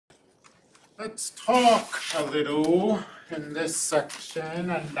Let's talk a little in this section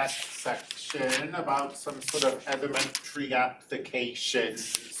and that section about some sort of elementary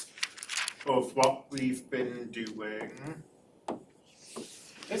applications of what we've been doing.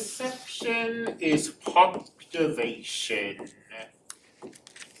 This section is population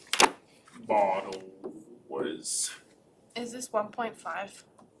models. Is this 1.5?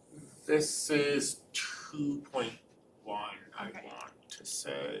 This is 2.1, I Okay. want to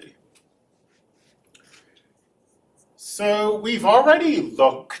say. So we've already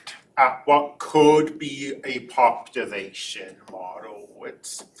looked at what could be a population model.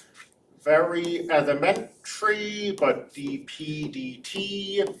 It's very elementary, but dp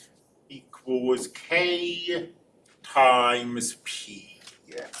dt equals k times p.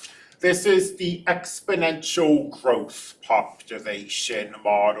 This is the exponential growth population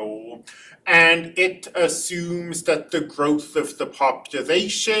model, and it assumes that the growth of the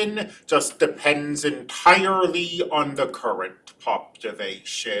population just depends entirely on the current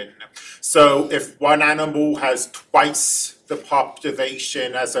population. So if one animal has twice the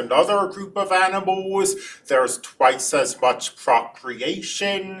population as another group of animals, there's twice as much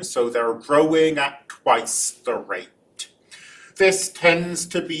procreation, so they're growing at twice the rate. This tends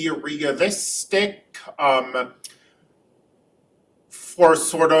to be realistic for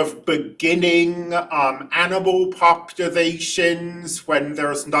sort of beginning animal populations when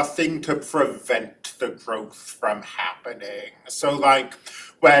there's nothing to prevent the growth from happening. So like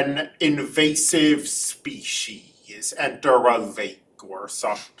when invasive species enter a lake or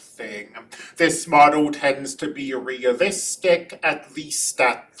something. This model tends to be realistic, at least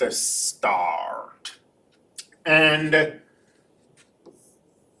at the start. And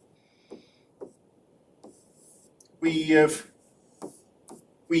we've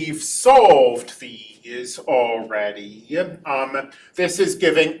solved these already. This is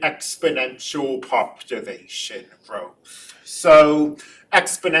giving exponential population growth. So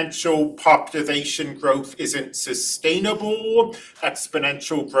exponential population growth isn't sustainable.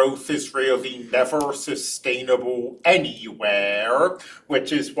 Exponential growth is really never sustainable anywhere,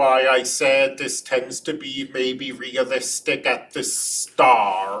 which is why I said this tends to be maybe realistic at the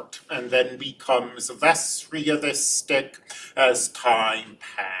start and then becomes less realistic as time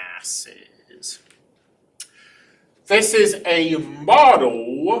passes. This is a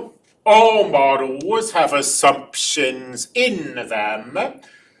model. All models have assumptions in them.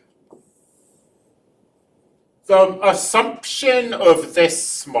 The assumption of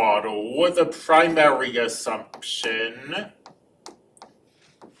this model, the primary assumption,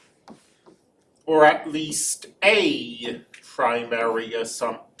 or at least a primary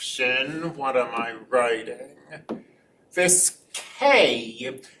assumption, what am I writing? This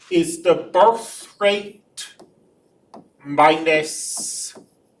K is the birth rate minus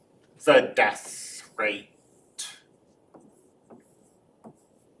the death rate.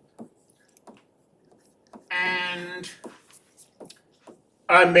 And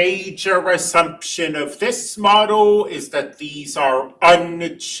a major assumption of this model is that these are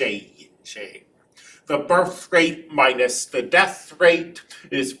unchanging. The birth rate minus the death rate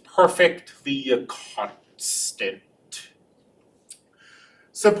is perfectly constant.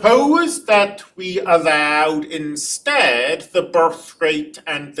 Suppose that we allowed instead the birth rate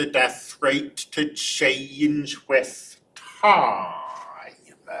and the death rate to change with time.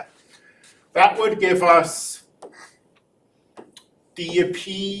 That would give us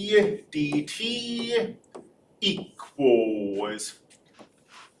dp dt equals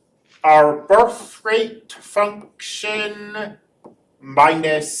our birth rate function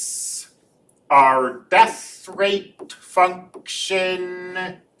minus our death rate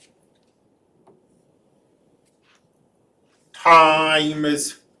function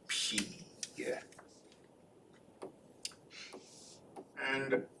times p.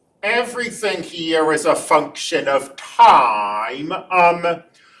 And everything here is a function of time.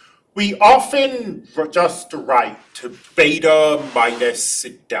 We often just write beta minus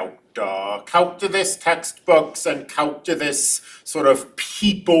delta. Calculus textbooks and calculus sort of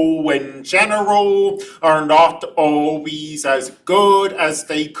people in general are not always as good as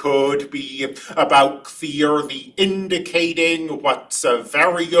they could be about clearly indicating what's a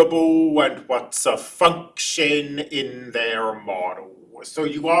variable and what's a function in their model. So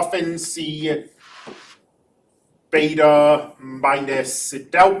you often see beta minus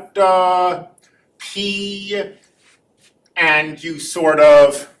delta p, and you sort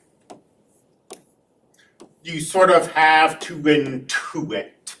of have to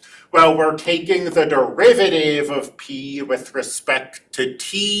intuit Well, we're taking the derivative of p with respect to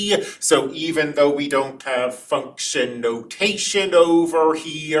t, so even though we don't have function notation over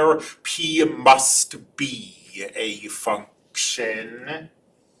here, p must be a function.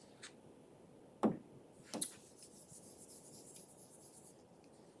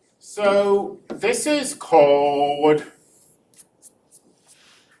 So this is called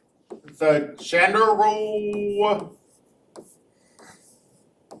the general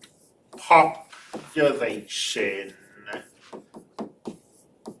population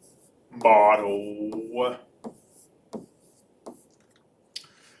model.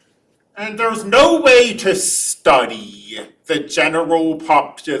 And there's no way to study the general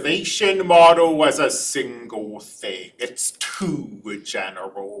population model as a single thing. It's too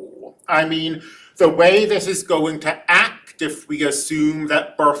general. I mean, the way this is going to act if we assume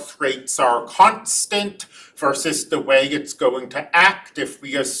that birth rates are constant versus the way it's going to act if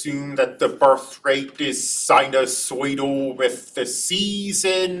we assume that the birth rate is sinusoidal with the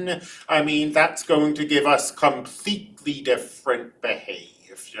season. I mean, that's going to give us completely different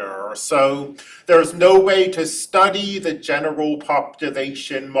behavior. So there's no way to study the general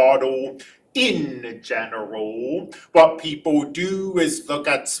population model in general. What people do is look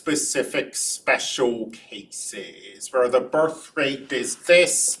at specific special cases where the birth rate is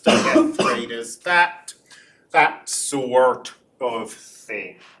this, the death rate is that sort of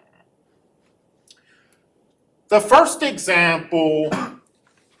thing. The first example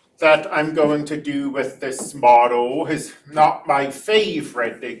that I'm going to do with this model is not my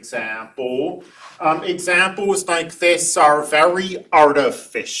favorite example. Examples like this are very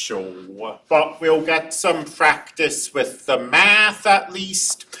artificial, but we'll get some practice with the math at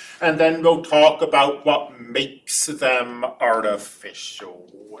least, and then we'll talk about what makes them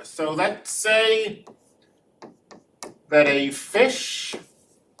artificial. So let's say that a fish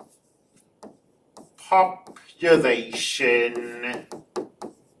population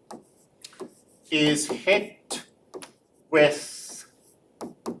is hit with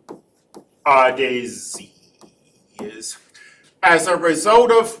a disease, as a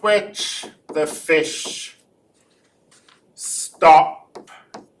result of which the fish stop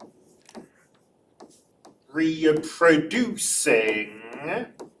reproducing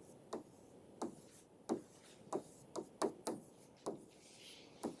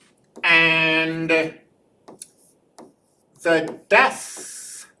and the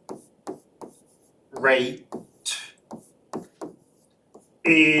death rate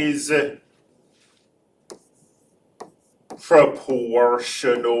is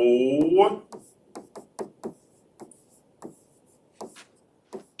proportional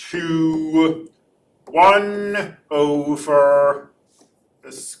to 1 over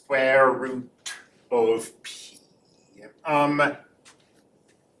the square root of p.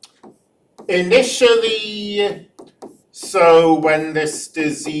 Initially, so when this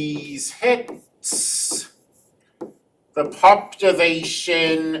disease hits, the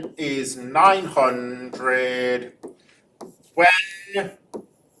population is 900.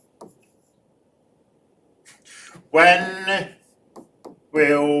 When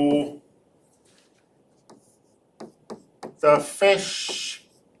will the fish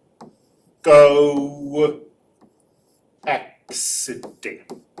go extinct?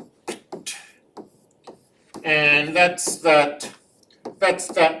 And that's that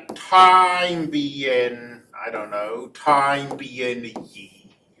time being, I don't know, time being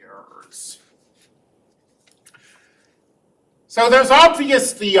years. So there's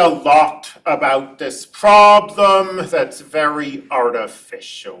obviously a lot about this problem that's very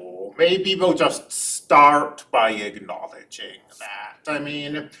artificial. Maybe we'll just start by acknowledging that. I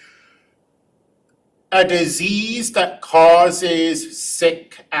mean, a disease that causes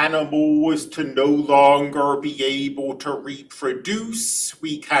sick animals to no longer be able to reproduce,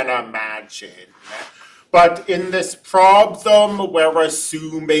 we can imagine. But in this problem, we're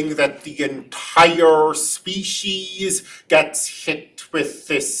assuming that the entire species gets hit with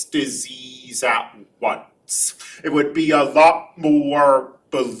this disease at once. It would be a lot more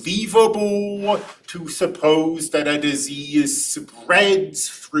believable to suppose that a disease spreads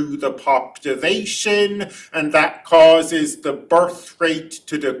through the population and that causes the birth rate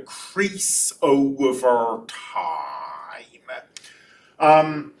to decrease over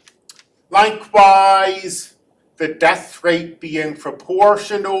time. Likewise, the death rate being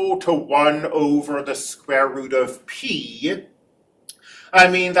proportional to 1 over the square root of p, I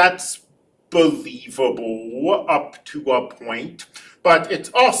mean, that's believable up to a point, but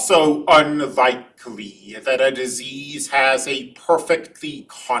it's also unlikely that a disease has a perfectly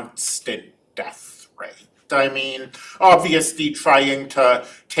constant death rate. I mean, obviously trying to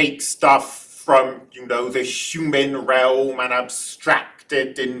take stuff from, the human realm and abstract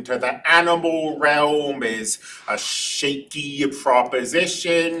it into the animal realm is a shaky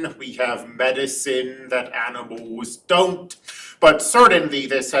proposition. We have medicine that animals don't. But certainly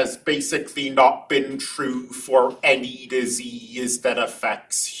this has basically not been true for any disease that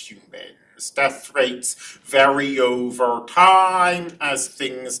affects humans. Death rates vary over time as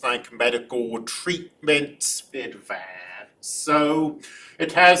things like medical treatments advance. So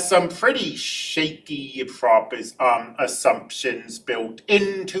it has some pretty shaky assumptions built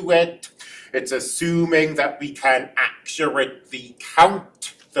into it. It's assuming that we can accurately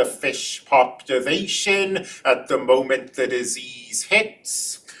count the fish population at the moment the disease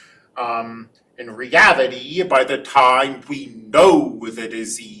hits. In reality, by the time we know the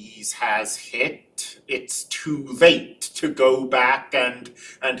disease has hit, it's too late to go back and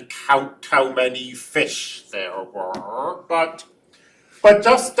count how many fish there were. But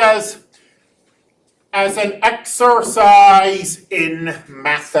just as an exercise in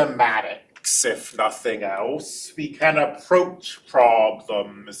mathematics, if nothing else, we can approach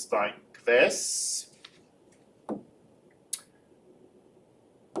problems like this.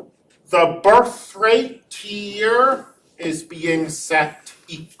 The birth rate here is being set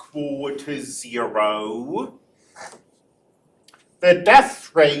equal to 0. The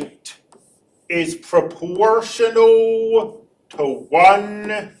death rate is proportional to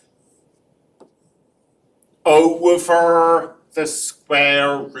 1 over the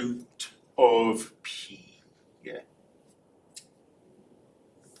square root of p.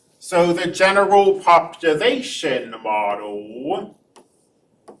 So the general population model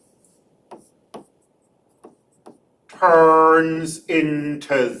turns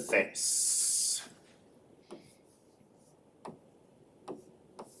into this.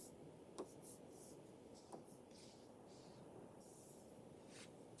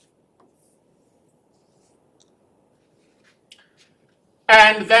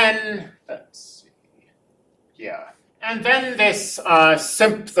 And then, let's see, and then this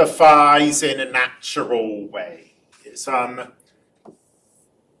simplifies in a natural way.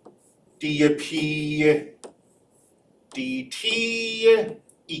 dp dt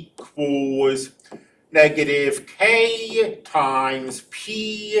equals negative k times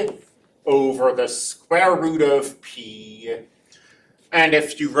p over the square root of p. And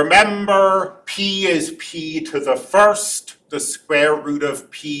if you remember, p is p to the first, the square root of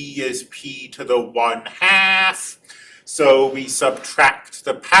p is p to the 1/2. So we subtract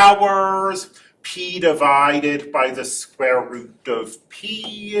the powers, p divided by the square root of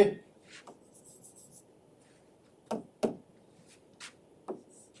p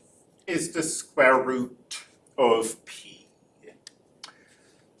is the square root of p.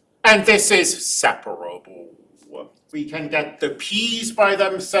 And this is separable. We can get the p's by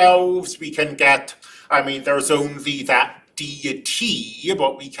themselves, we can get, there's only that dt,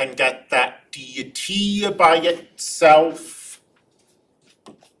 but we can get that dt by itself.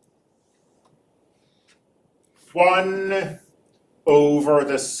 1 over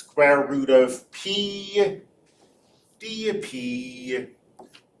the square root of p dp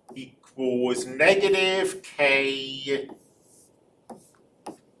equals negative k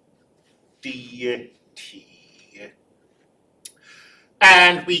dt.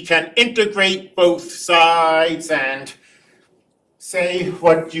 And we can integrate both sides and say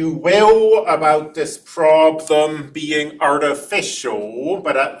what you will about this problem being artificial,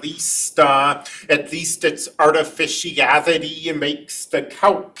 but at least its artificiality makes the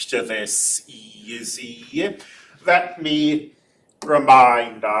calculus easy. Let me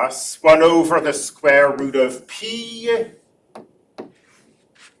remind us, 1 over the square root of p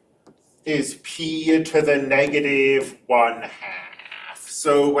is p to the negative 1/2.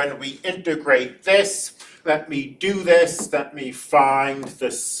 So when we integrate this, let me do this, let me find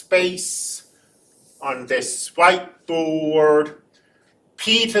the space on this whiteboard.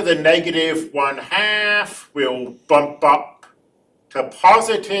 P to the negative 1/2 will bump up to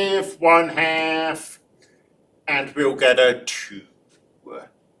positive 1/2, and we'll get a 2.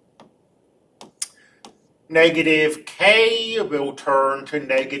 Negative k will turn to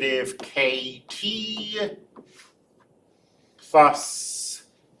negative kt plus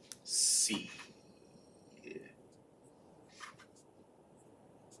c.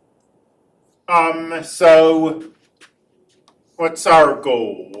 So what's our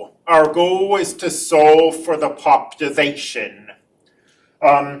goal? Our goal is to solve for the population.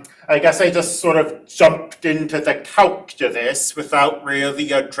 I guess I just sort of jumped into the calculus without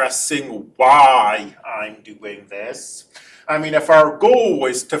really addressing why I'm doing this. I mean, if our goal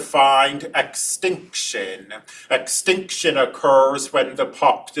is to find extinction, extinction occurs when the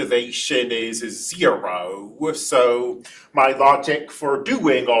population is 0. So my logic for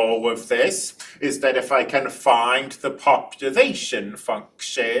doing all of this is that if I can find the population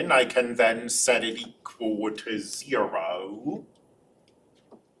function, I can then set it equal to 0.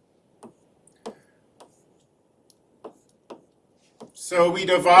 So we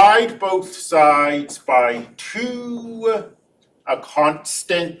divide both sides by 2. A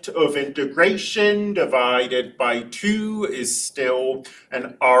constant of integration divided by 2 is still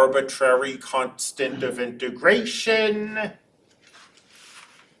an arbitrary constant of integration.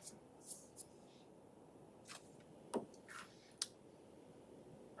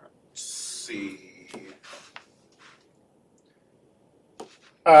 Let's see.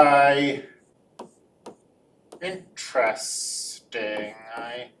 Interesting.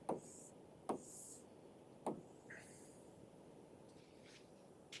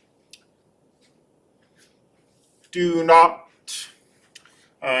 Do not,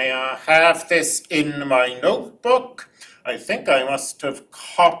 I have this in my notebook. I think I must have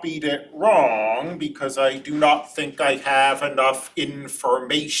copied it wrong because I do not think I have enough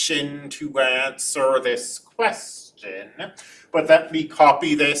information to answer this question. But let me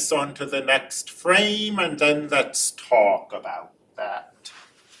copy this onto the next frame and then let's talk about that.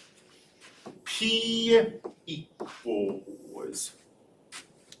 P equals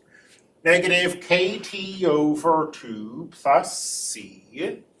negative kt over 2 plus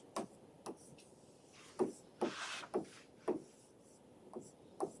c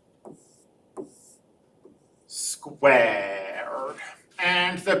squared.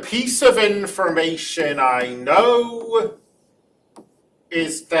 And the piece of information I know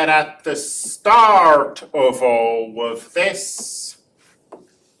is that at the start of all of this,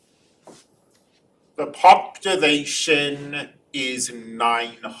 the population is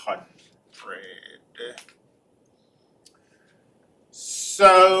 900.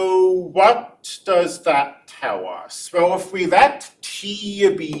 So what does that tell us? Well, if we let t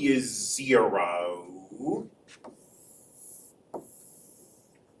be 0,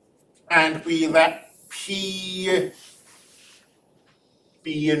 and we let p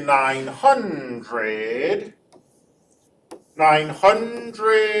be 900,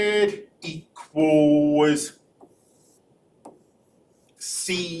 900 equals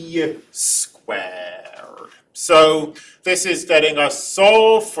c squared. So this is letting us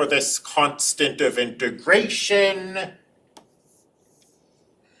solve for this constant of integration.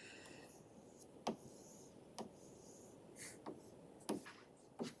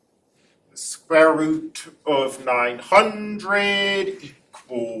 The square root of 900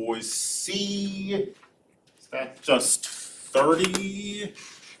 equals c. Is that just 30?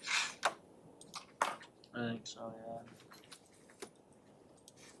 I think so,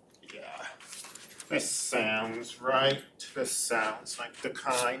 Yeah, this sounds right. This sounds like the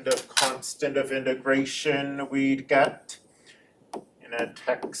kind of constant of integration we'd get in a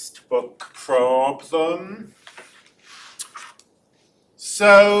textbook problem.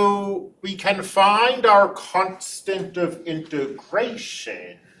 So we can find our constant of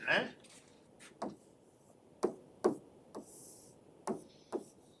integration.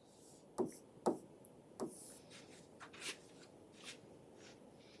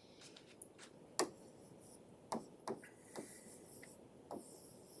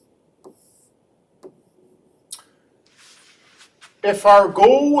 If our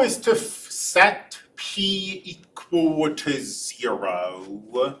goal is to set p equal to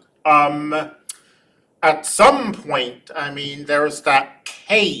 0, at some point, I mean, there's that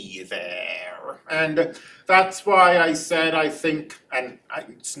k there. And that's why I said I think, and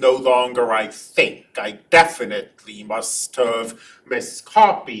it's no longer I think, I definitely must have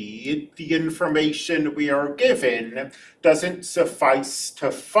miscopied. The information we are given doesn't suffice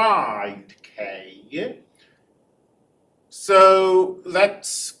to find k. So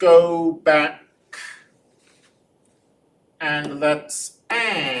let's go back and let's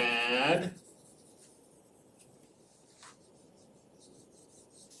add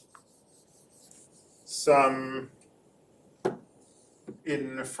some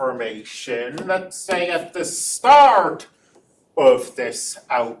information. Let's say at the start of this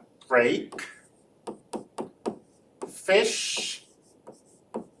outbreak, fish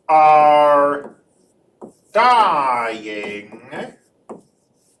are dying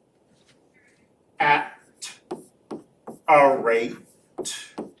at a rate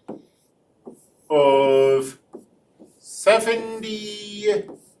of 70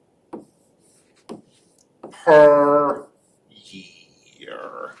 per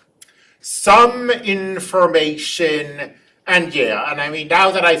year. Some information And yeah, and I mean,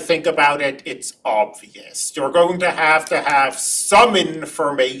 now that I think about it, it's obvious. You're going to have some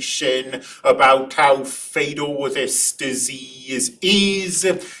information about how fatal this disease is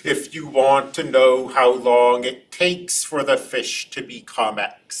if you want to know how long it takes for the fish to become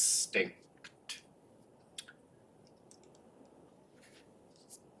extinct.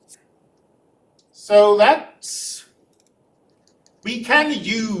 So we can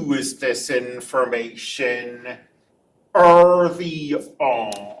use this information early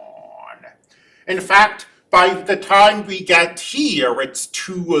on. In fact, by the time we get here, it's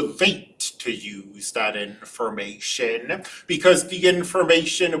too late to use that information because the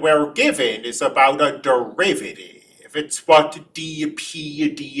information we're given is about a derivative. It's what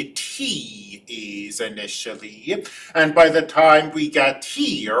dp dt is initially, and by the time we get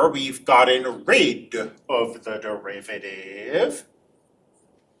here, we've gotten rid of the derivative.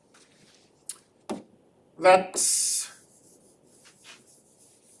 Let's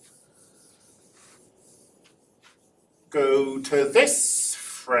go to this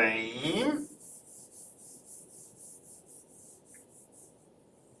frame.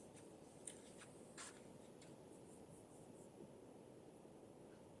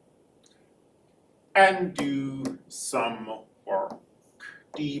 And do some work.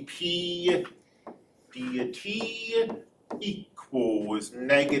 dp dt equals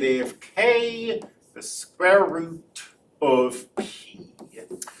negative k, the square root of p.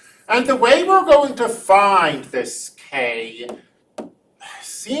 And the way we're going to find this k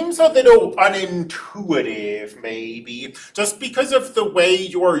seems a little unintuitive, maybe, just because of the way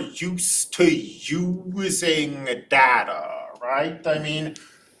you're used to using data, right? I mean,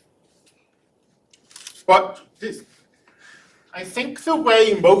 but I think the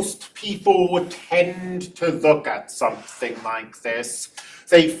way most people tend to look at something like this,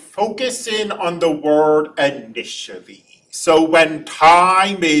 they focus in on the word initially. So when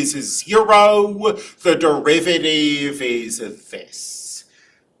time is 0, the derivative is this.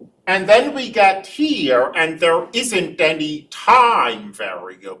 And then we get here, and there isn't any time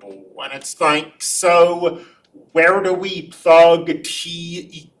variable. And it's like, so where do we plug t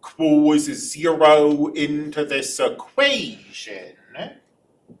equals 0 into this equation?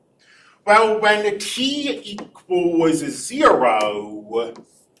 Well, when t equals 0,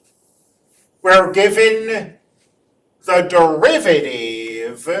 we're given the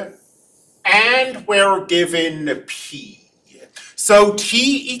derivative and we're given p. So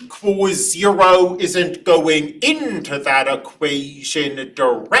t equals 0 isn't going into that equation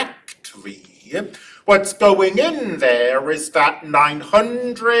directly. What's going in there is that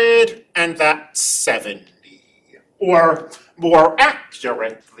 900 and that 70. Or more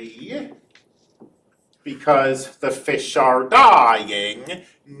accurately, because the fish are dying,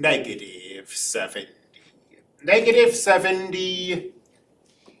 negative 70. Negative 70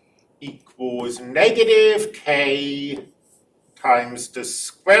 equals negative k times the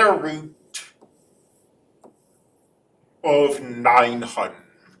square root of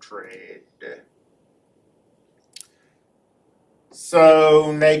 900.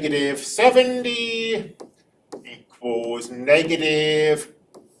 So negative 70 equals negative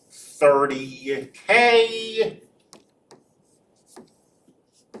 30k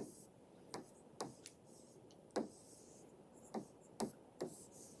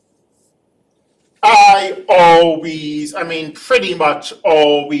pretty much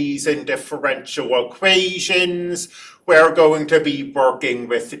always in differential equations, we're going to be working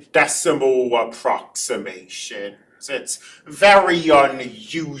with decimal approximations. It's very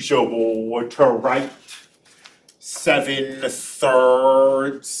unusual to write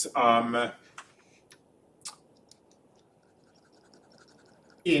 7/3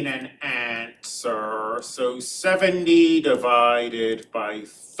 in an answer. So 70 divided by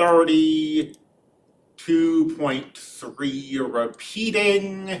 30, 2.3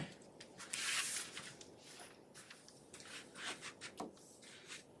 repeating.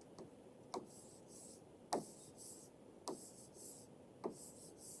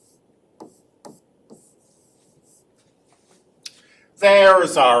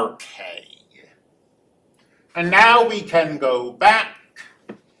 There's our k. And now we can go back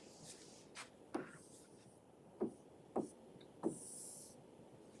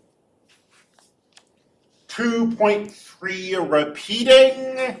 .3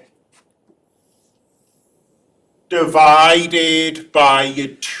 repeating divided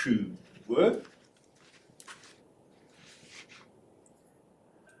by 2.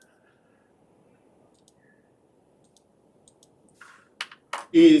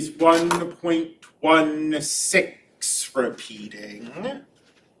 Is 1.16 repeating.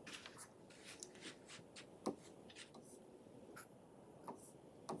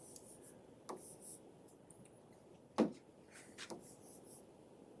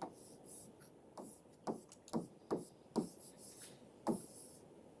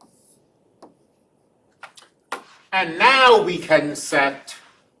 And now we can set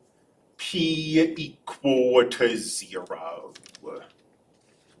p equal to 0.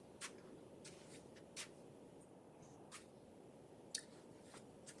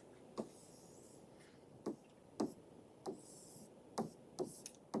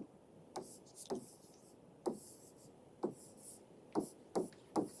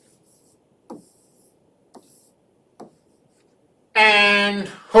 And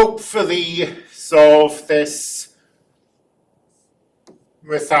hopefully solve this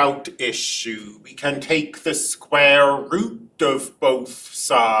without issue. We can take the square root of both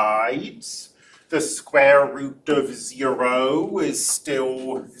sides. The square root of 0 is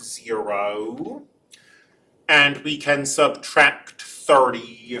still 0. And we can subtract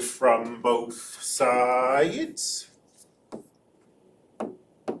 30 from both sides.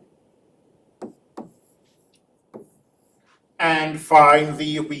 And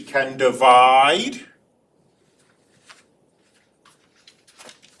finally, we can divide.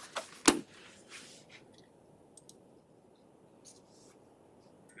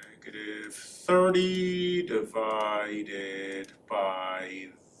 Negative 30 divided by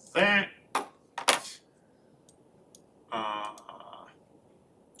that.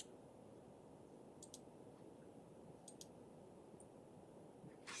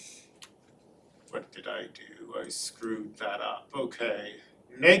 What did I do? I screwed that up. Okay.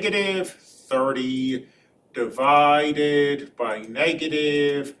 Negative 30 divided by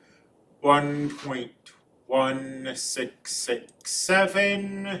negative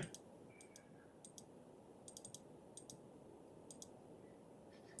 1.1667.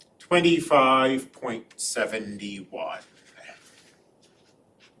 25.71.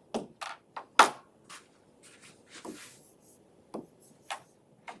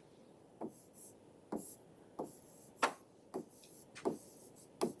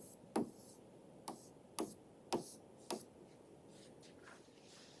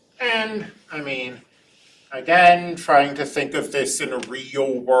 And, I mean, again, trying to think of this in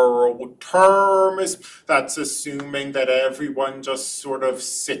real world terms, that's assuming that everyone just sort of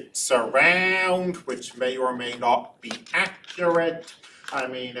sits around, which may or may not be accurate. I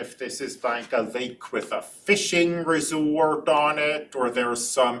mean, if this is like a lake with a fishing resort on it, or there's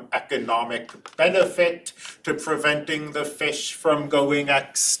some economic benefit to preventing the fish from going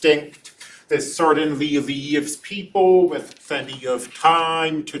extinct, this certainly leaves people with plenty of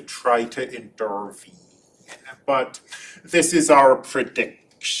time to try to intervene. But this is our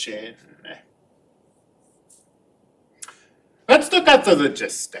prediction. Let's look at the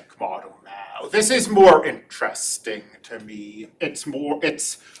logistic model now. This is more interesting to me. It's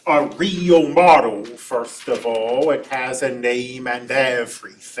a real model, first of all. It has a name and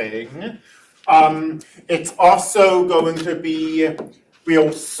everything. It's also going to be,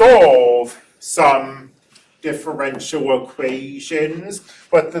 we'll solve some differential equations,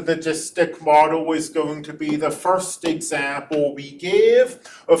 but the logistic model is going to be the first example we give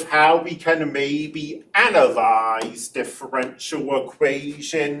of how we can maybe analyze differential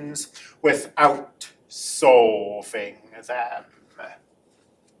equations without solving them.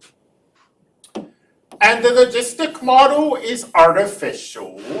 And the logistic model is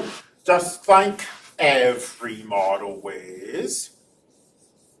artificial, just like every model is.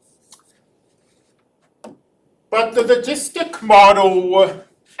 But the logistic model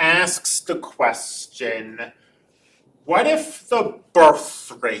asks the question, what if the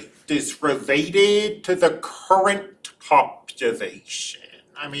birth rate is related to the current population?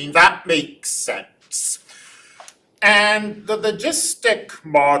 I mean, that makes sense. And the logistic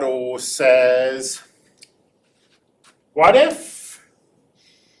model says, what if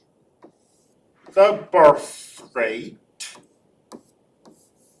the birth rate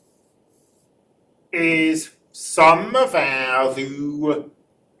is some value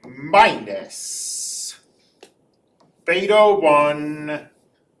minus beta 1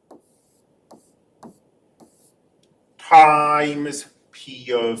 times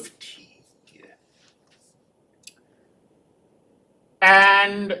p of t.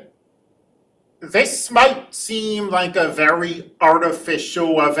 And this might seem like a very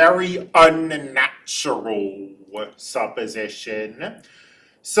artificial, a very unnatural supposition.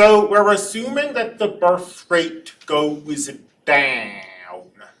 So we're assuming that the birth rate goes down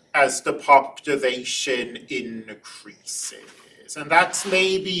as the population increases. And that's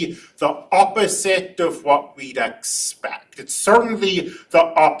maybe the opposite of what we'd expect. It's certainly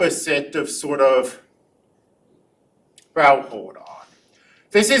the opposite of sort of, well, hold on.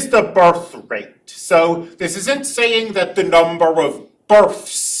 This is the birth rate. So this isn't saying that the number of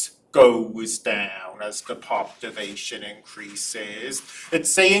births goes down as the population increases.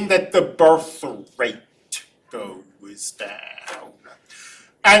 It's saying that the birth rate goes down.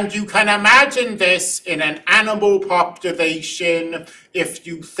 And you can imagine this in an animal population. If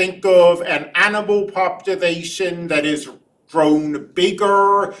you think of an animal population that is grown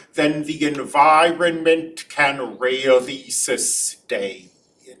bigger than the environment can really sustain.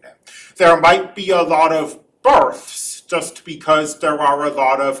 There might be a lot of births just because there are a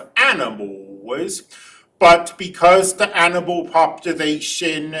lot of animals, but because the animal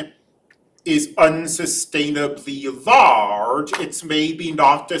population is unsustainably large, it's maybe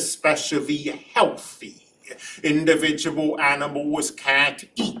not especially healthy. Individual animals can't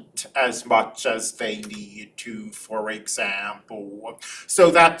eat as much as they need to, for example.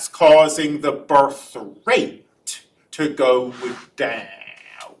 So that's causing the birth rate to go down.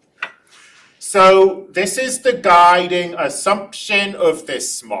 So this is the guiding assumption of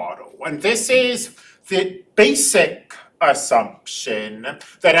this model. And this is the basic assumption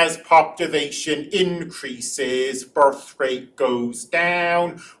that as population increases, birth rate goes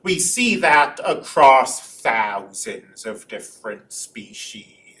down. We see that across thousands of different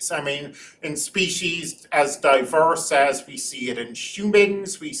species. I mean, in species as diverse as we see it in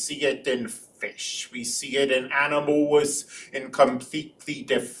humans, we see it in fish, we see it in animals in completely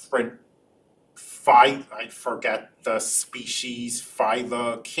different I forget the species,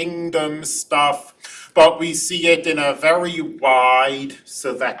 phyla, kingdom stuff, but we see it in a very wide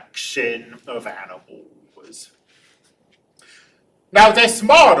selection of animals. Now this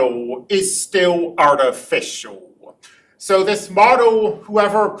model is still artificial. So this model,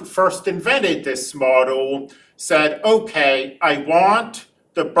 whoever first invented this model said, okay, I want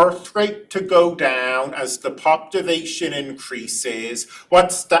the birth rate to go down as the population increases.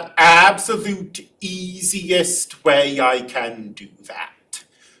 What's the absolute easiest way I can do that?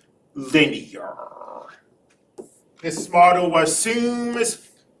 Linear. This model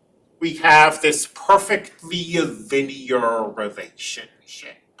assumes we have this perfectly linear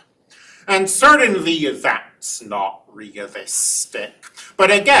relationship. And certainly that's not realistic. But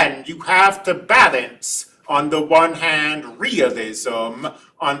again, you have to balance, on the one hand, realism.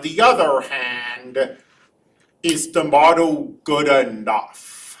 On the other hand, is the model good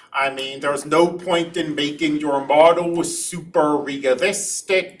enough? I mean, there's no point in making your model super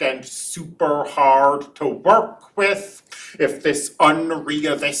realistic and super hard to work with if this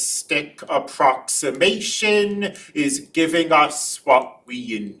unrealistic approximation is giving us what we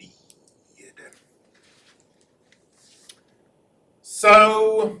need.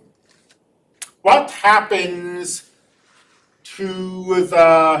 So, what happens to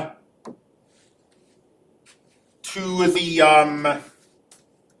the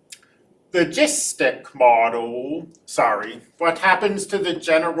logistic model, what happens to the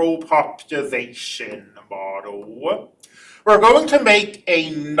general population model? We're going to make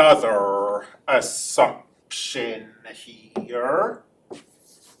another assumption here.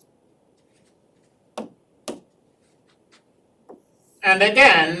 And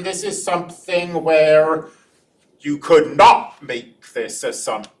again, this is something where you could not make this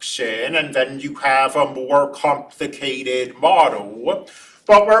assumption, and then you have a more complicated model.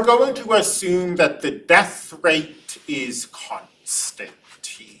 But we're going to assume that the death rate is constant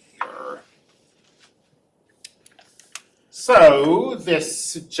here. So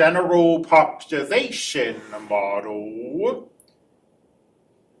this general population model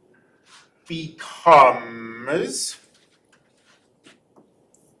becomes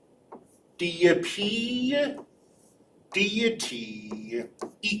dp dt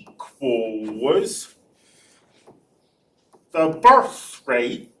equals the birth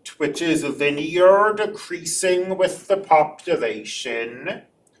rate, which is linear decreasing with the population,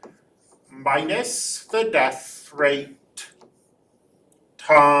 minus the death rate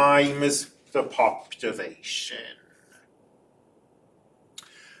times the population.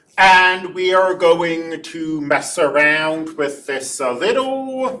 And we are going to mess around with this a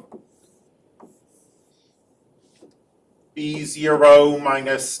little. B0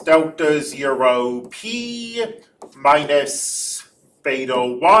 minus delta 0 p minus beta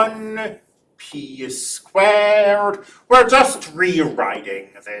 1 p squared. We're just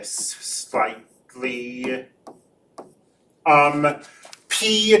rewriting this slightly.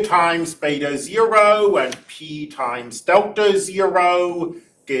 P times beta 0 and p times delta 0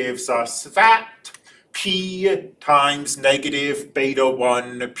 gives us that. P times negative beta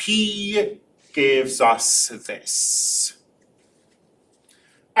 1 p gives us this.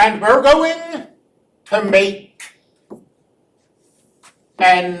 And we're going to make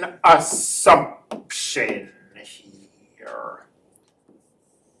an assumption here.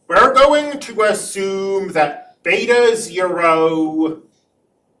 We're going to assume that beta 0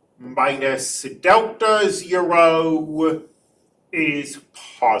 minus delta 0 is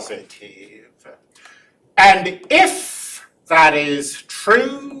positive. And if that is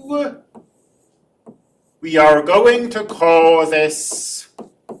true, we are going to call this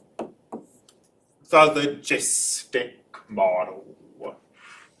the logistic model.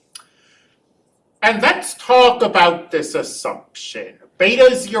 And let's talk about this assumption.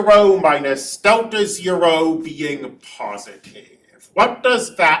 Beta 0 minus delta 0 being positive. What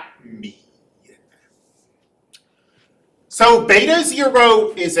does that mean? So beta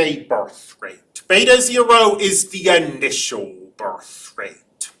 0 is a birth rate. Beta 0 is the initial birth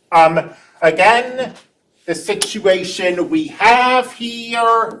rate. Again, the situation we have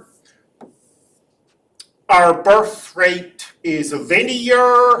here, our birth rate is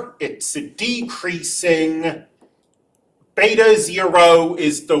linear, it's decreasing. Beta 0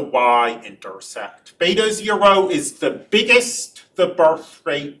 is the y-intercept. Beta 0 is the biggest the birth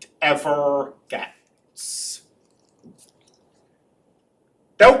rate ever gets.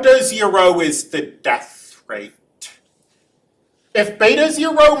 Delta 0 is the death rate. If beta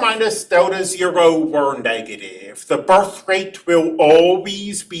 0 minus delta 0 were negative, the birth rate will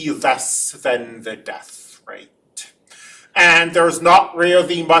always be less than the death rate. And there's not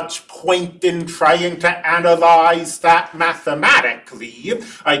really much point in trying to analyze that mathematically.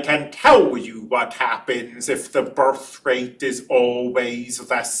 I can tell you what happens if the birth rate is always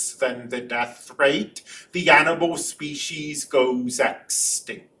less than the death rate. The animal species goes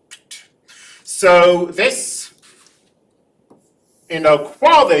extinct. So this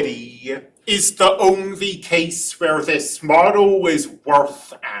inequality is the only case where this model is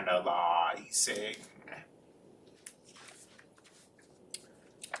worth analyzing.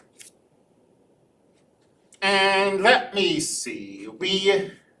 And let me see, we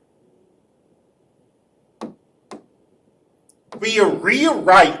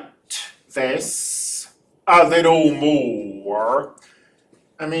rewrite this a little more.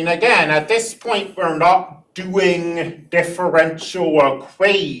 I mean, again, at this point, we're not doing differential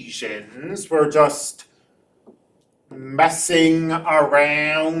equations. We're just messing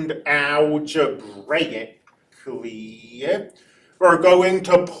around algebraically. We're going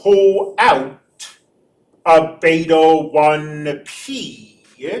to pull out a beta 1p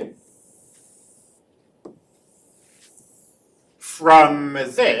from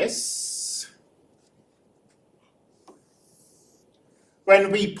this.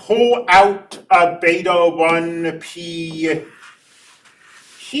 When we pull out a beta 1p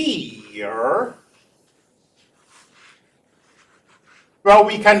here, well,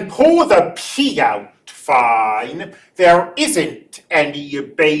 we can pull the p out fine. There isn't any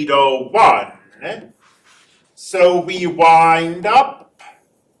beta 1. So we wind up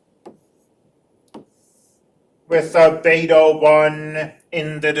with a beta 1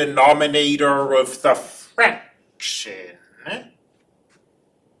 in the denominator of the fraction.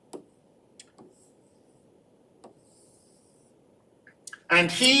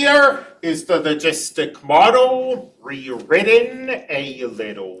 And here is the logistic model rewritten a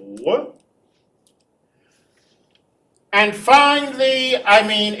little. And finally, I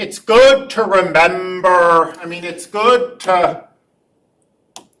mean, it's good to remember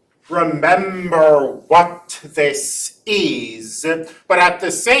what this is, but at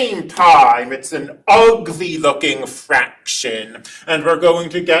the same time, it's an ugly looking fraction, and we're going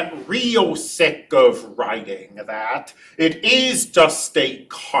to get real sick of writing that. It is just a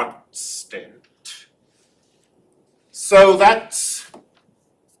constant. So let's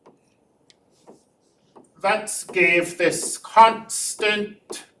give this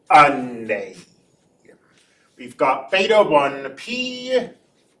constant a name. We've got beta 1p.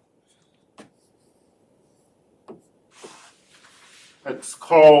 Let's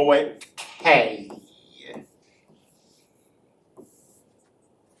call it k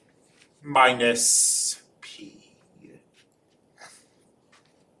minus p.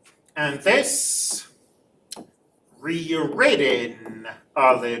 And this, rewritten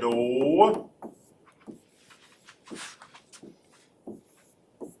a little,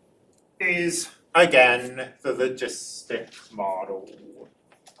 is, again, the logistic model.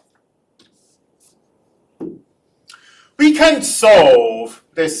 We can solve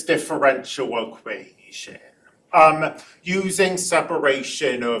this differential equation using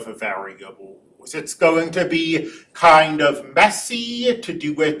separation of variables. It's going to be kind of messy to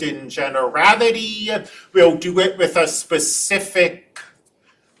do it in generality. We'll do it with a specific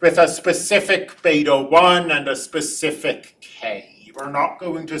beta 1 and a specific k. We're not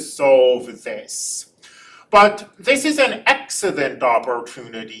going to solve this. But this is an excellent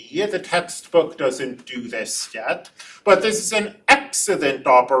opportunity. The textbook doesn't do this yet, but this is an excellent excellent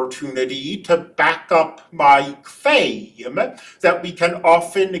opportunity to back up my claim that we can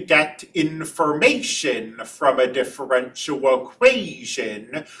often get information from a differential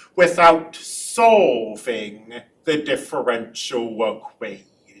equation without solving the differential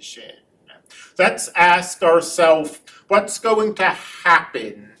equation. Let's ask ourselves, what's going to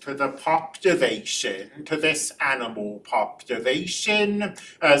happen to the population, to this animal population,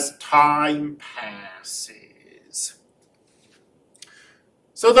 as time passes?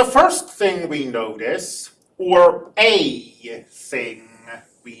 So the first thing we notice, or a thing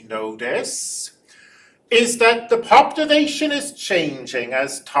we notice, is that the population is changing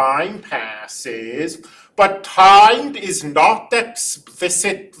as time passes, but time is not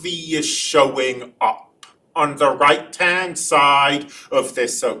explicitly showing up on the right-hand side of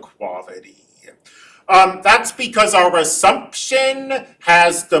this equality. That's because our assumption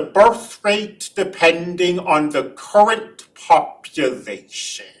has the birth rate depending on the current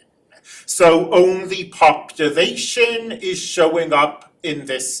population. So only population is showing up in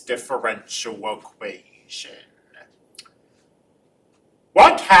this differential equation.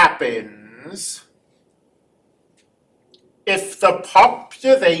 What happens if the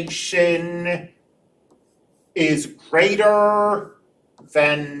population is greater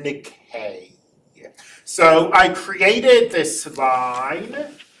than k? So I created this line.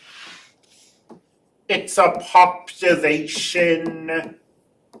 It's a population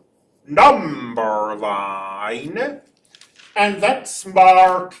number line, and let's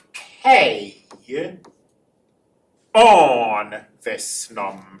mark k on this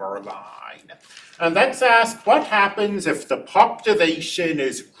number line. And let's ask what happens if the population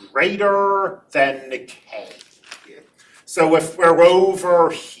is greater than k. So if we're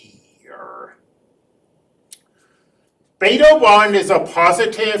over here, beta 1 is a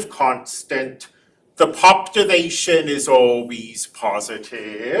positive constant. The population is always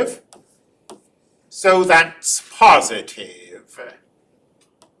positive. So that's positive.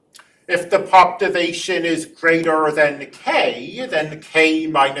 If the population is greater than k, then k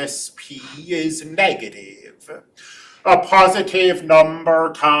minus p is negative. A positive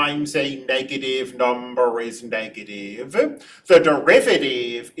number times a negative number is negative. The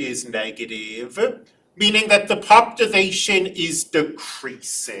derivative is negative, meaning that the population is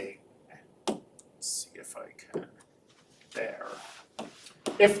decreasing. Let's see if I can. There.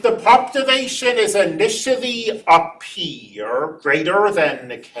 If the population is initially up here, greater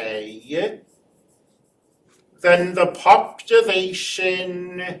than k, then the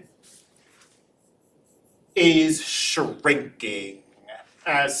population is shrinking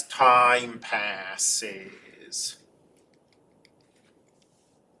as time passes.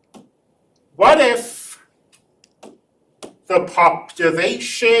 What if the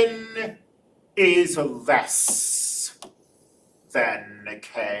population is less than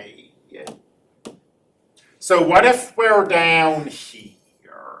k? So what if we're down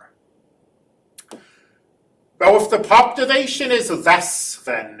here? Well, if the population is less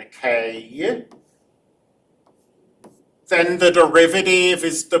than k, then the derivative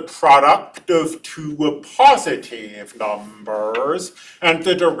is the product of two positive numbers, and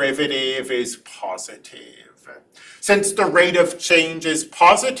the derivative is positive. Since the rate of change is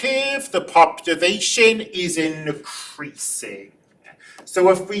positive, the population is increasing. So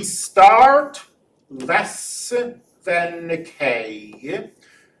if we start less than k,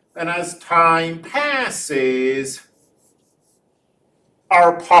 then as time passes,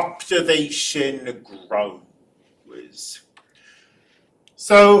 our population grows.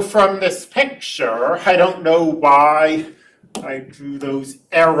 So from this picture, I don't know why I drew those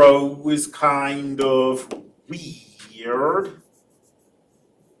arrows kind of weird.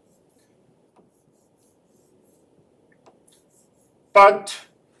 But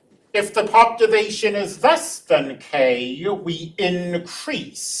if the population is less than k, we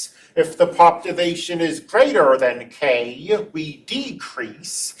increase. If the population is greater than k, we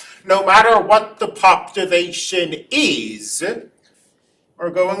decrease. No matter what the population is, we're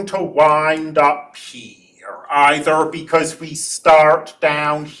going to wind up here, either because we start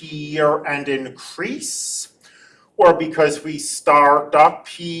down here and increase, or because we start up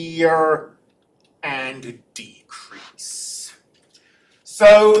here and decrease.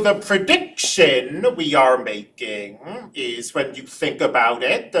 So the prediction we are making is, when you think about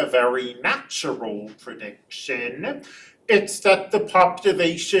it, a very natural prediction. It's that the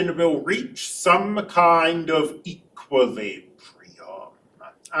population will reach some kind of equilibrium.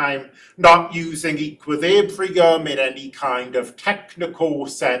 I'm not using equilibrium in any kind of technical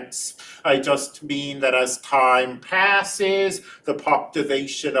sense. I just mean that as time passes, the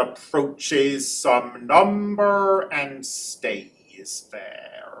population approaches some number and stays is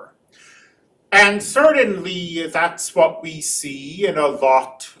there. And certainly that's what we see in a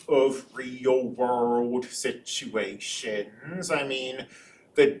lot of real world situations. I mean,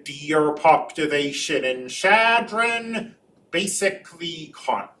 the deer population in Chadron, basically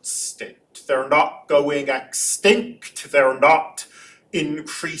constant. They're not going extinct, they're not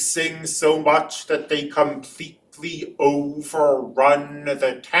increasing so much that they completely overrun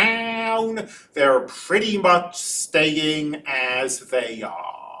the town. They're pretty much staying as they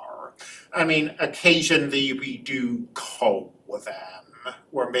are. I mean, occasionally we do cull them,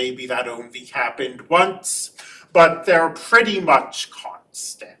 or maybe that only happened once, but they're pretty much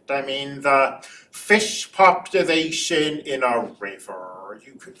constant. I mean, the fish population in a river,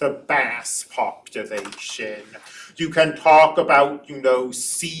 the bass population, you can talk about,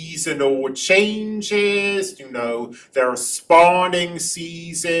 seasonal changes, their spawning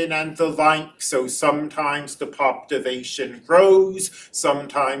season and the like. So sometimes the population grows,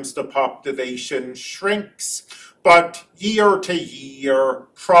 sometimes the population shrinks, but year to year,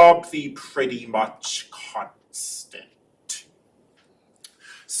 probably pretty much constant.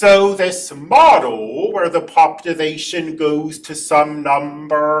 So this model where the population goes to some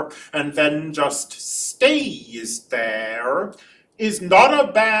number and then just stays there is not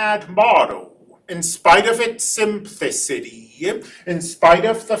a bad model, in spite of its simplicity, in spite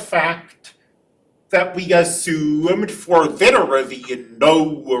of the fact that we assumed for literally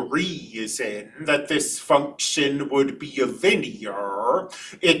no reason that this function would be linear.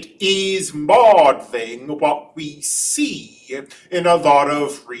 It is modeling what we see in a lot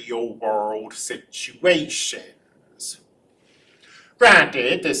of real world situations.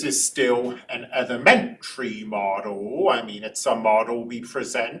 Granted, this is still an elementary model. I mean, it's a model we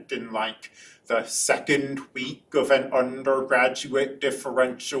present in the second week of an undergraduate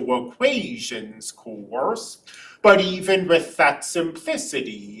differential equations course. But even with that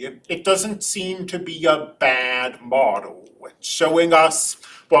simplicity, it doesn't seem to be a bad model. It's showing us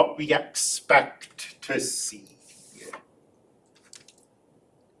what we expect to see.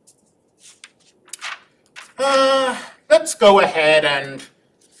 Let's go ahead and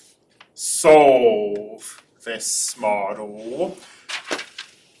solve this model.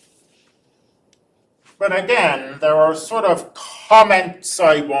 But again, there are sort of comments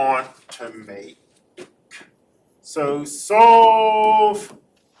I want to make. So solve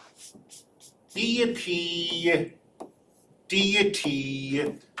dp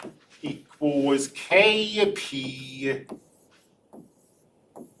dt equals kp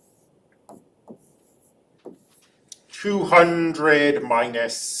 200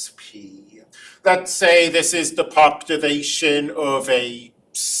 minus p. Let's say this is the population of a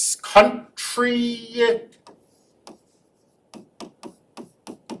country.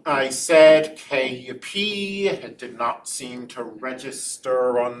 I said KP, it did not seem to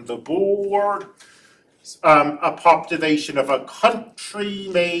register on the board. A population of a country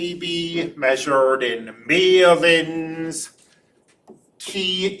maybe measured in millions.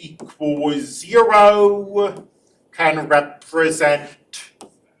 T equals 0 can represent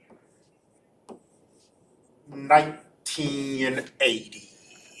 1980.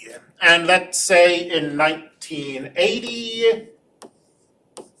 And let's say in 1980,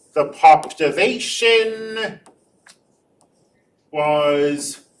 the population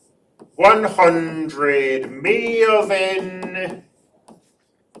was 100 million,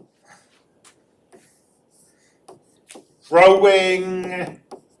 growing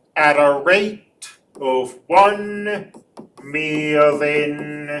at a rate of 1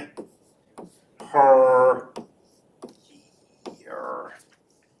 million per year.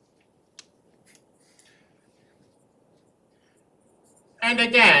 And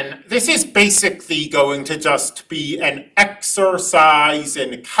again, this is basically going to just be an exercise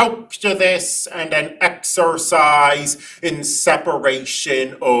in calculus and an exercise in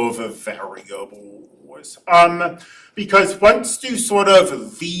separation of variables. Because once you sort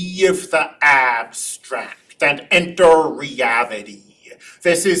of leave the abstract and enter reality,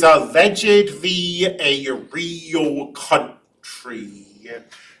 this is allegedly a real country.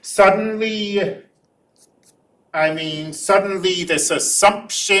 Suddenly this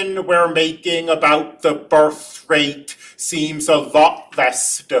assumption we're making about the birth rate seems a lot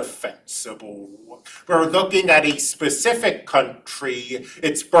less defensible. We're looking at a specific country,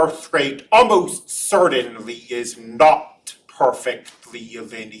 its birth rate almost certainly is not perfectly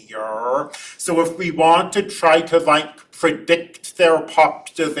linear. So if we want to try to predict their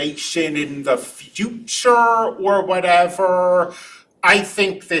population in the future or whatever, I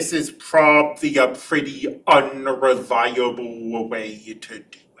think this is probably a pretty unreliable way to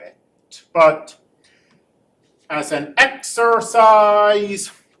do it. But as an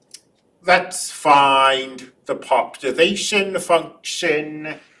exercise, let's find the population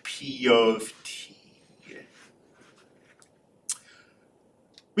function P of t.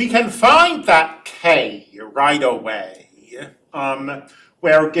 We can find that k right away.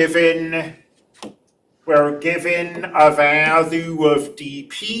 We're given a value of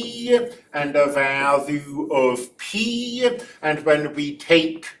dp and a value of p, and when we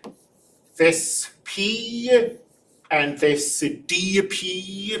take this p and this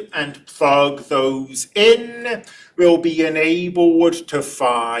dp and plug those in, we'll be enabled to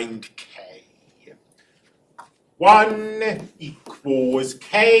find k. 1 equals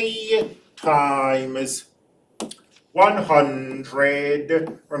k times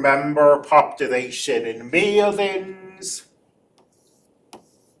 100, remember population in millions,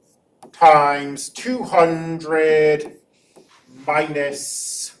 times 200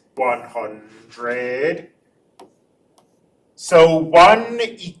 minus 100. So 1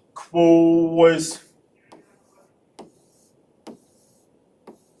 equals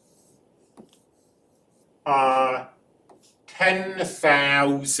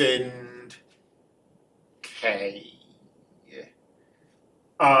 10,000 k.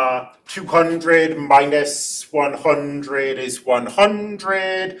 200 minus 100 is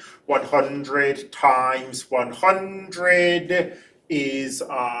 100. 100 times 100 is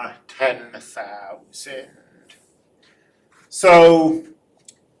 10,000. So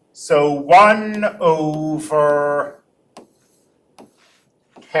 1 over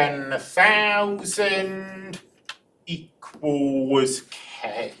 10,000 equals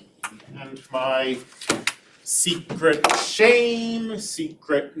k. And my secret shame,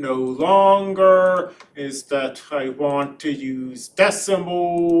 secret no longer, is that I want to use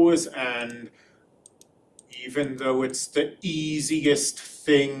decimals, and even though it's the easiest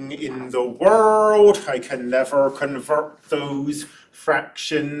thing in the world, I can never convert those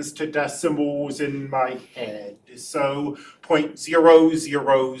fractions to decimals in my head. So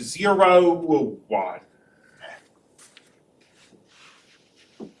 0.0001.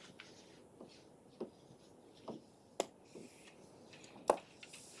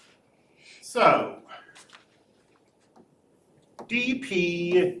 So,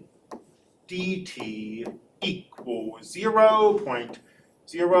 dp dt equals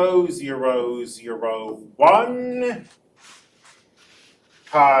 0.0001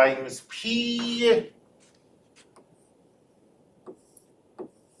 times p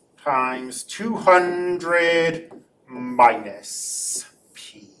times 200 minus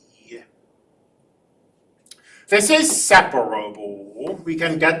p. This is separable. We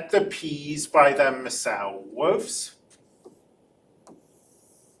can get the p's by themselves.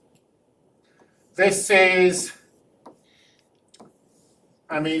 This is,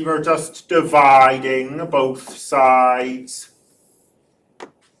 we're just dividing both sides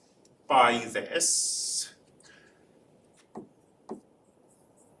by this.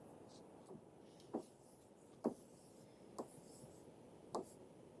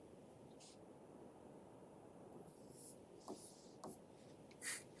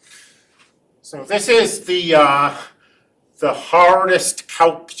 So this is the hardest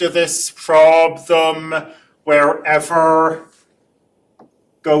calculus problem we're ever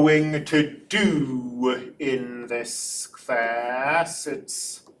going to do in this class.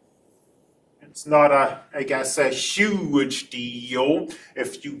 It's not I guess a huge deal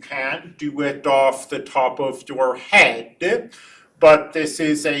if you can't do it off the top of your head, but this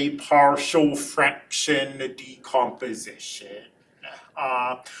is a partial fraction decomposition.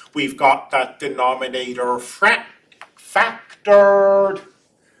 We've got that denominator factored,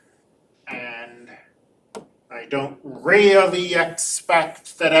 and I don't really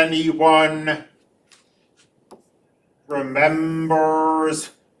expect that anyone remembers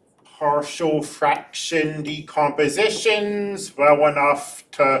partial fraction decompositions well enough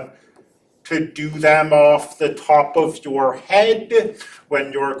to do them off the top of your head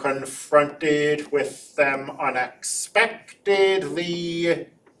when you're confronted with them unexpectedly.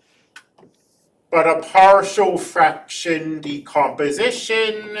 But a partial fraction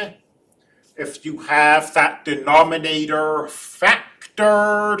decomposition, if you have that denominator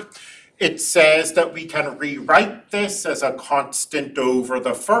factored, it says that we can rewrite this as a constant over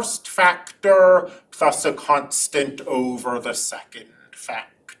the first factor plus a constant over the second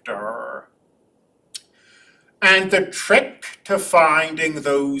factor. And the trick to finding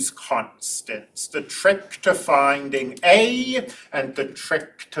those constants, the trick to finding A and the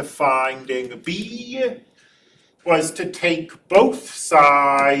trick to finding B, was to take both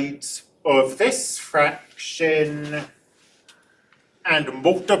sides of this fraction and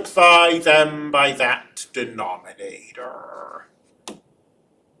multiply them by that denominator.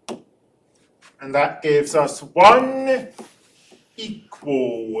 And that gives us 1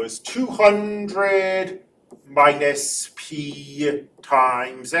 equals 200 minus p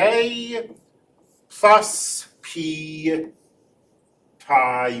times a plus p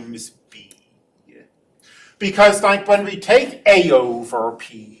times b. Because like when we take a over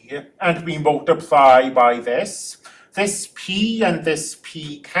p and we multiply by this p and this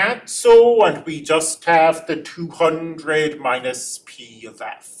p cancel and we just have the 200 minus p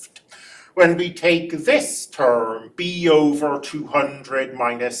left. When we take this term, b over 200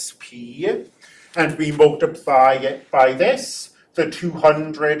 minus p, and we multiply it by this, the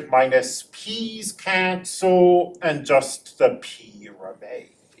 200 minus p's cancel and just the p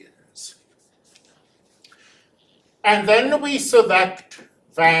remains. And then we select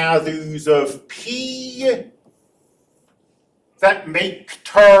values of p that make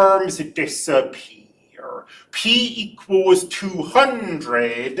terms disappear. P equals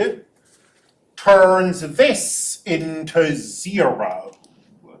 200 turns this into 0.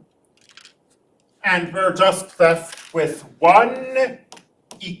 And we're just left with 1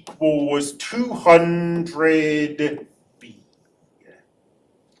 equals 200b.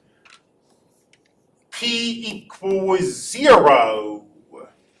 P equals 0.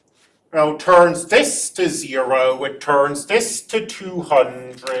 Well, turns this to 0, it turns this to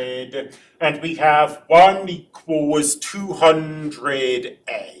 200, and we have 1 equals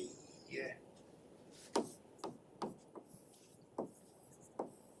 200a.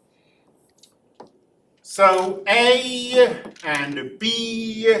 So A and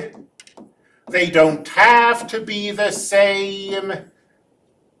B, they don't have to be the same,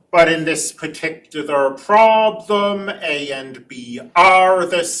 but in this particular problem, A and B are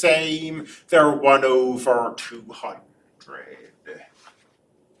the same. They're 1 over 200.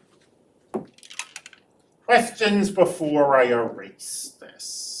 Questions before I erase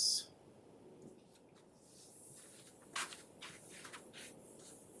this?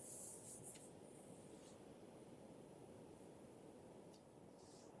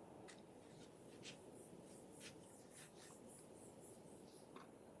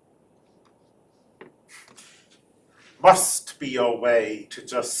 Must be a way to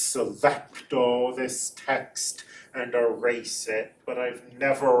just select all this text and erase it, but I've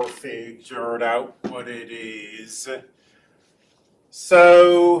never figured out what it is.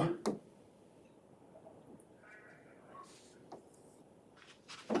 So,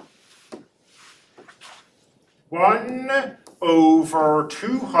 one over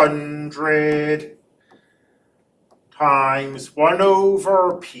 200 times 1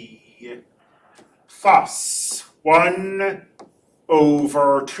 over p plus 1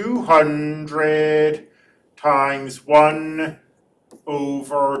 over 200 times 1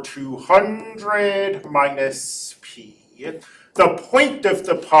 over 200 minus p. The point of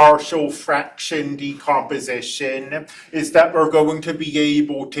the partial fraction decomposition is that we're going to be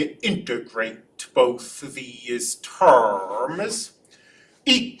able to integrate both these terms.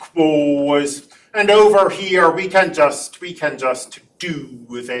 Equals, and over here we can just do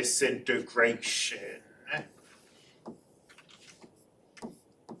this integration.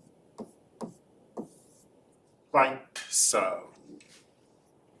 Like so.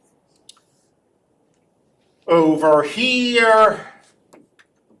 Over here,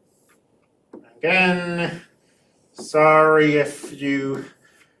 again, sorry if you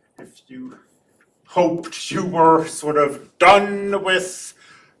hoped you were sort of done with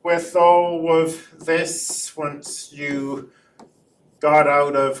all of this once you got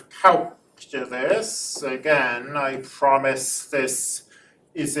out of calculus. Again, I promise this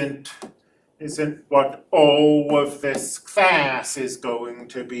isn't what all of this class is going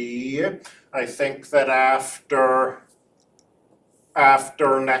to be. I think that after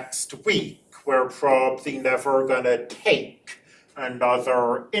next week, we're probably never gonna take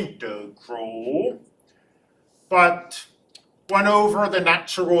another integral. But 1 over the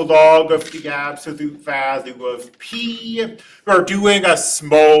natural log of the absolute value of p. We're doing a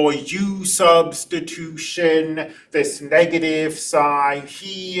small u substitution. This negative sign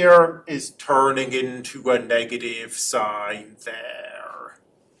here is turning into a negative sign there.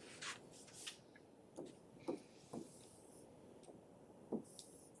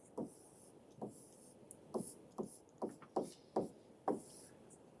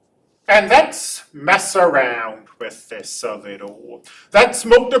 And let's mess around with this a little. Let's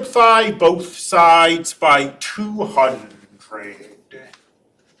multiply both sides by 200.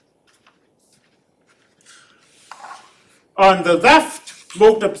 On the left,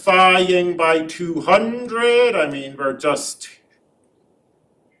 multiplying by 200, I mean, we're just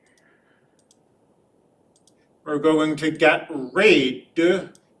we're going to get rid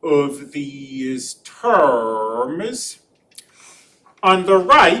of these terms. On the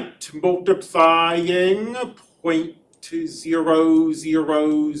right, multiplying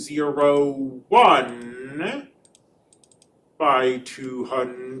 0.0001 by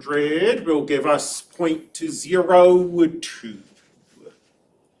 200 will give us 0.02.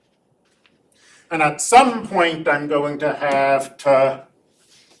 And at some point, I'm going to have to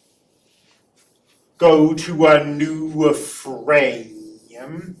go to a new frame,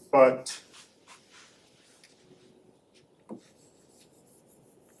 but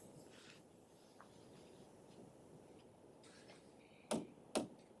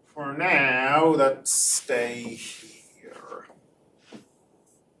for now, let's stay here.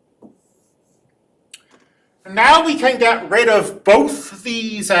 And now we can get rid of both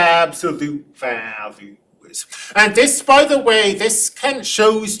these absolute values. And this, by the way, this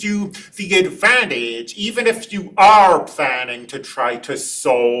shows you the advantage, even if you are planning to try to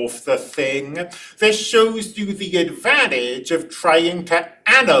solve the thing, this shows you the advantage of trying to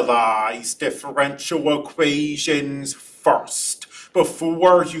analyze differential equations first,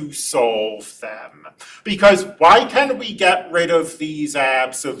 before you solve them. Because why can we get rid of these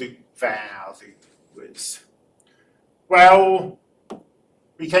absolute values? Well,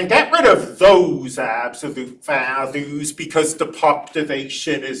 we can get rid of those absolute values because the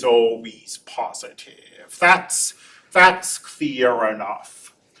population is always positive. That's clear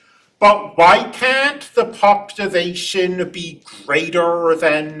enough. But why can't the population be greater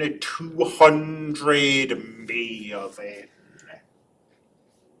than 200 million?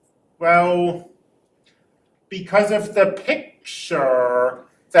 Well, because of the picture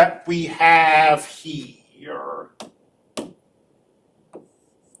that we have here.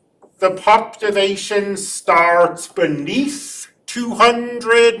 The population starts beneath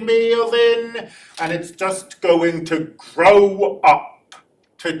 200 million, and it's just going to grow up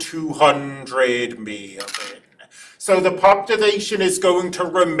to 200 million. So the population is going to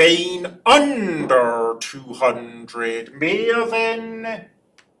remain under 200 million,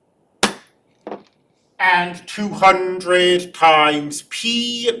 and 200 times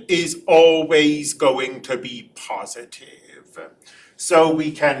p is always going to be positive. So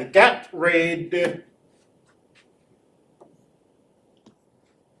we can get rid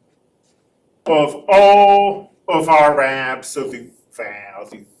of all of our absolute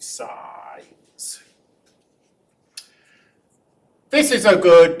value signs. This is a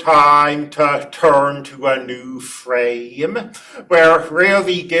good time to turn to a new frame. We're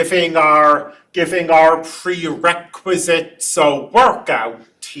really giving our prerequisites a workout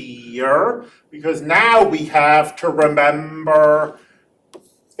here, because now we have to remember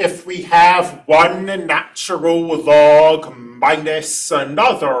if we have one natural log minus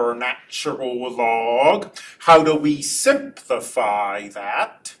another natural log, how do we simplify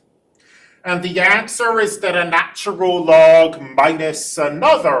that? And the answer is that a natural log minus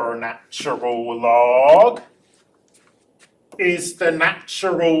another natural log is the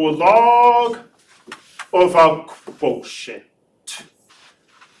natural log of a quotient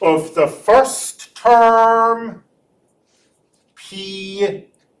of the first term, p,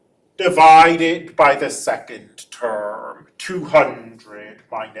 divided by the second term, 200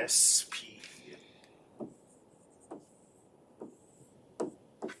 minus p.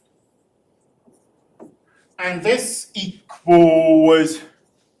 And this equals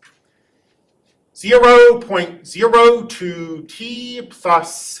 0.02 t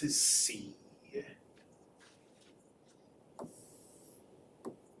plus c.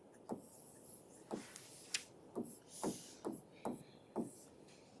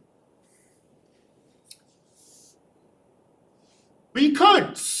 We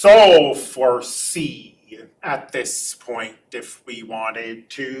could solve for c at this point if we wanted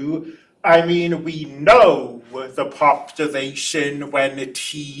to. I mean, we know the population when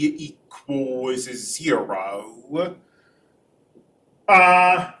t equals 0.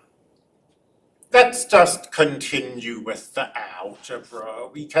 Let's just continue with the algebra.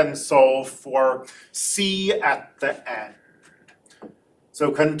 We can solve for c at the end.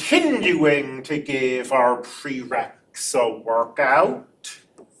 So continuing to give our prereqs a workout,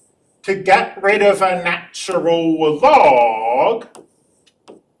 to get rid of a natural log,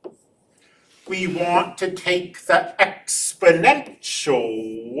 we want to take the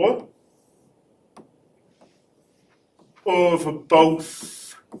exponential of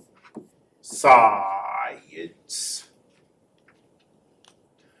both sides.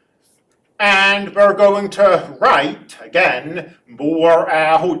 And we're going to write, again, more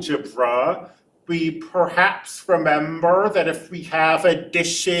algebra. We perhaps remember that if we have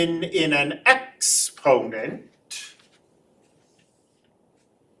addition in an exponent,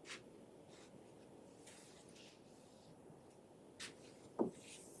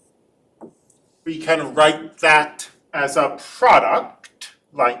 we can write that as a product,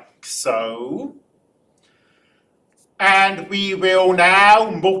 like so. And we will now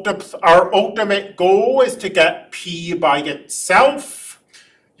multiply, our ultimate goal is to get P by itself.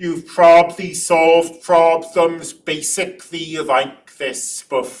 You've probably solved problems basically like this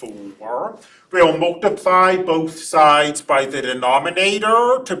before. We'll multiply both sides by the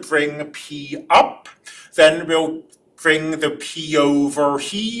denominator to bring P up. Then we'll bring the P over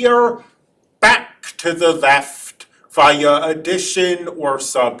here back to the left via addition or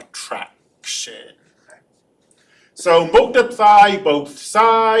subtraction. So multiply both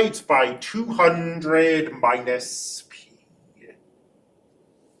sides by 200 minus P.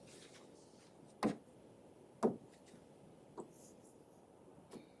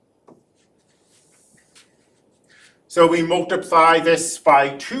 So we multiply this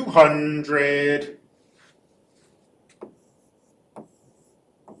by 200.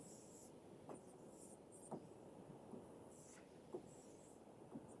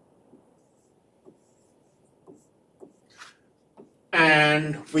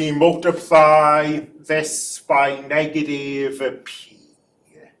 And we multiply this by negative P.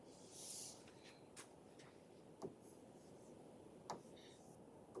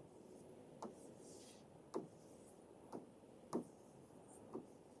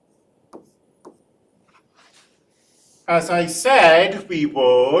 As I said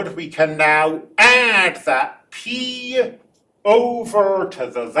we can now add that P over to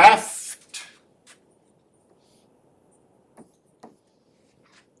the left.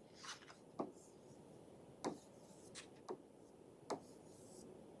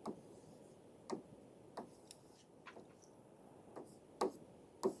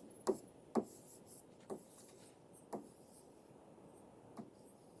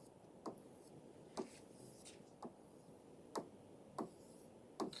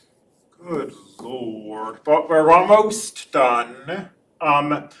 Good Lord, but we're almost done.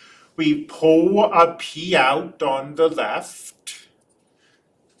 We pull a P out on the left.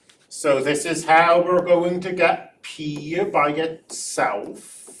 So this is how we're going to get P by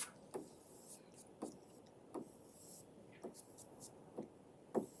itself.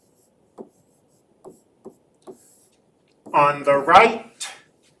 On the right,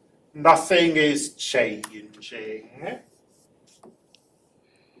 nothing is changing.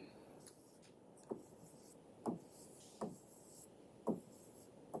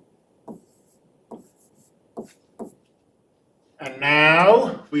 And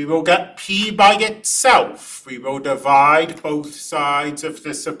now we will get P by itself. We will divide both sides of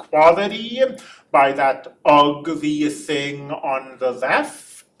this equality by that ugly thing on the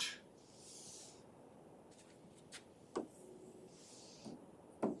left.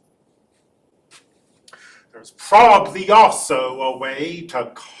 There's probably also a way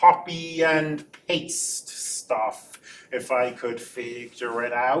to copy and paste stuff if I could figure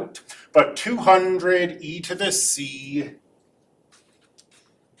it out. But 200 e to the c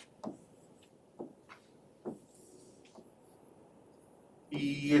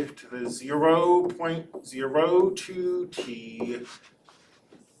e to the 0.02t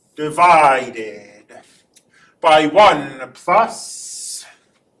divided by 1 plus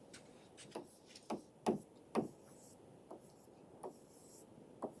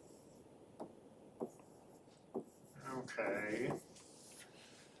okay.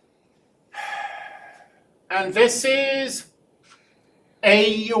 And this is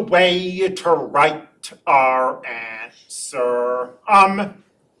a way to write our answer.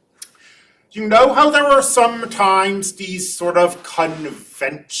 You know how there are sometimes these sort of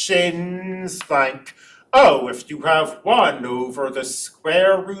conventions, like, oh, if you have 1 over the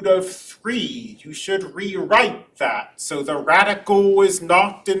square root of 3, you should rewrite that so the radical is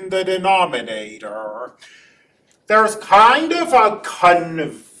not in the denominator. There's kind of a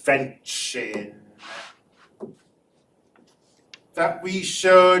convention that we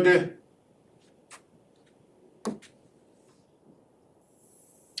should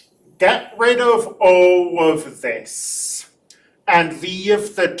get rid of all of this and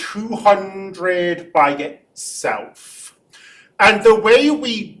leave the 200 by itself. And the way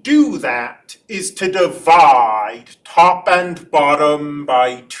we do that is to divide top and bottom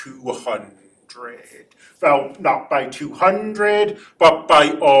by 200. Well, not by 200, but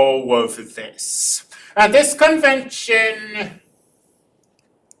by all of this. And this convention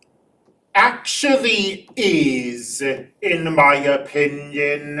actually is, in my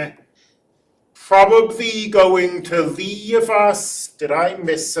opinion, probably going to leave us. Did I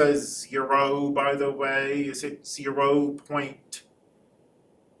miss a 0, by the way? Is it 0.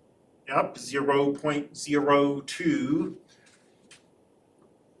 Yep, 0.02.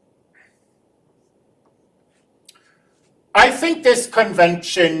 I think this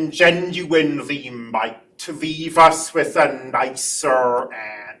convention genuinely might leave us with a nicer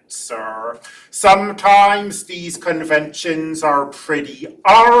answer. Sometimes these conventions are pretty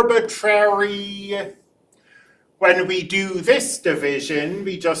arbitrary. When we do this division,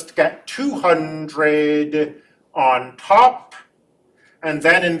 we just get 200 on top, and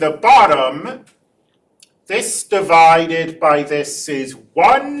then in the bottom, this divided by this is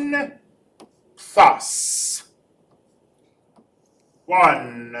 1 plus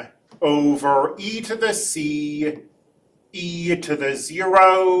 1 over e to the c, e to the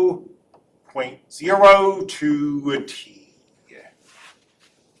 0.02t.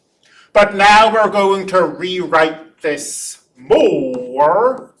 But now we're going to rewrite this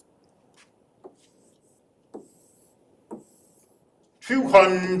more.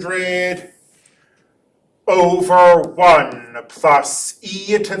 200 over 1 plus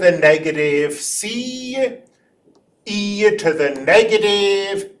e to the negative c, e to the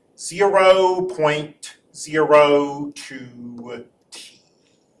negative 0.02t.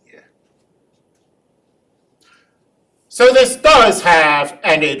 So this does have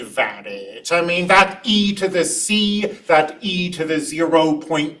an advantage. I mean, that e to the c, that e to the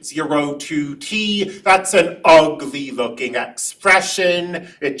 0.02t, that's an ugly looking expression.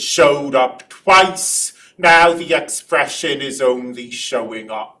 It showed up twice. Now the expression is only showing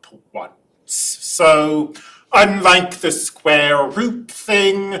up once. So unlike the square root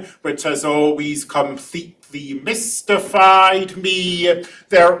thing, which has always completely mystified me,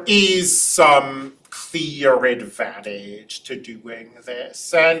 there is some clear advantage to doing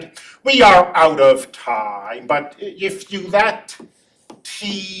this. And we are out of time, but if you let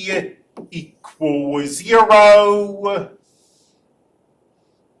t equal 0,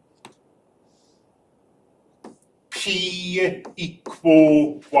 p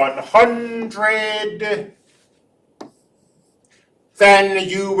equal 100, then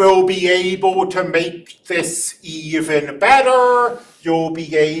you will be able to make this even better. You'll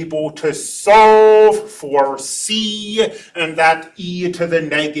be able to solve for c, and that e to the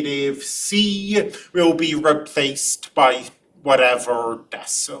negative c will be replaced by whatever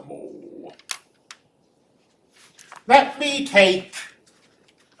decimal. Let me take,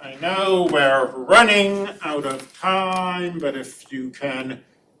 I know we're running out of time, but if you can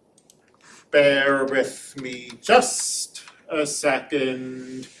bear with me just a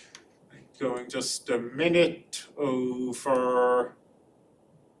second, going just a minute over,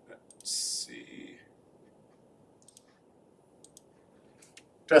 let's see.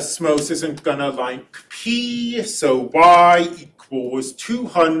 Desmos isn't gonna like p, so y equals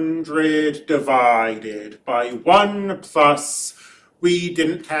 200 divided by 1 plus, we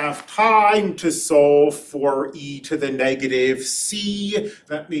didn't have time to solve for e to the negative c.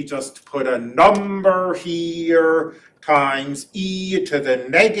 Let me just put a number here, times e to the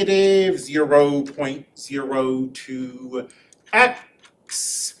negative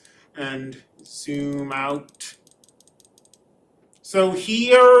 0.02x, and zoom out. So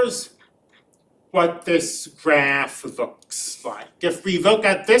here's what this graph looks like. If we look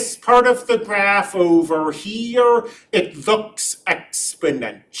at this part of the graph over here, it looks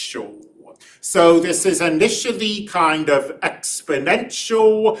exponential. So this is initially kind of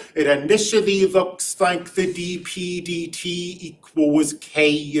exponential. It initially looks like the dp dt equals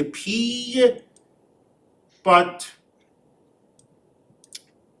kp, but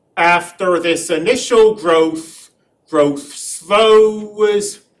after this initial growth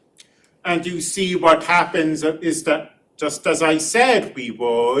slows, and you see what happens is that, just as I said we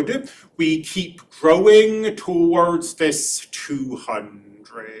would, we keep growing towards this 200.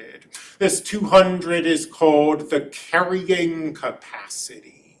 This 200 is called the carrying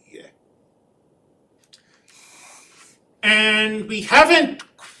capacity. And we haven't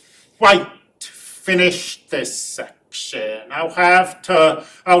quite finished this section. I'll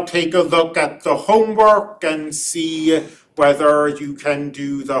take a look at the homework and see whether you can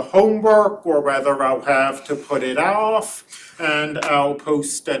do the homework or whether I'll have to put it off, and I'll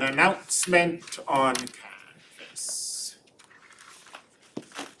post an announcement on Canvas.